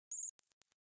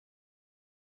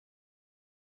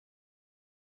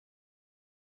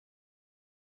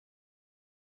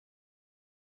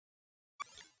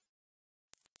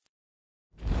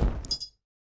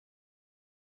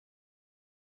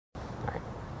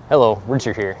Hello,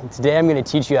 Richard here. Today I'm going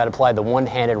to teach you how to apply the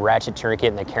one-handed ratchet tourniquet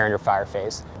in the carrier fire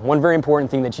phase. One very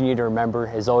important thing that you need to remember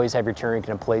is always have your tourniquet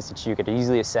in a place that you could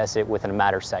easily assess it within a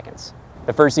matter of seconds.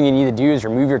 The first thing you need to do is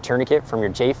remove your tourniquet from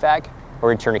your JFAC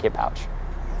or your tourniquet pouch.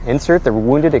 Insert the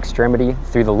wounded extremity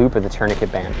through the loop of the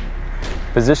tourniquet band.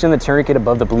 Position the tourniquet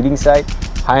above the bleeding site,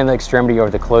 high on the extremity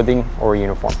over the clothing or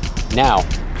uniform. Now,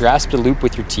 grasp the loop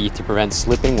with your teeth to prevent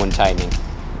slipping when tightening.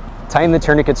 Tighten the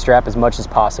tourniquet strap as much as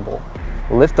possible.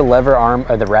 Lift the lever arm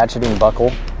of the ratcheting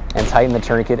buckle and tighten the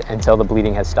tourniquet until the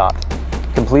bleeding has stopped,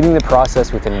 completing the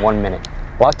process within 1 minute.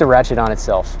 Lock the ratchet on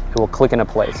itself. It will click into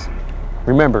place.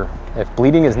 Remember, if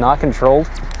bleeding is not controlled,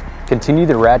 continue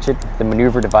to ratchet the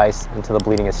maneuver device until the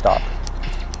bleeding is stopped.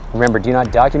 Remember, do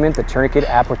not document the tourniquet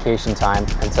application time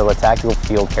until the tactical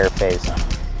field care phase.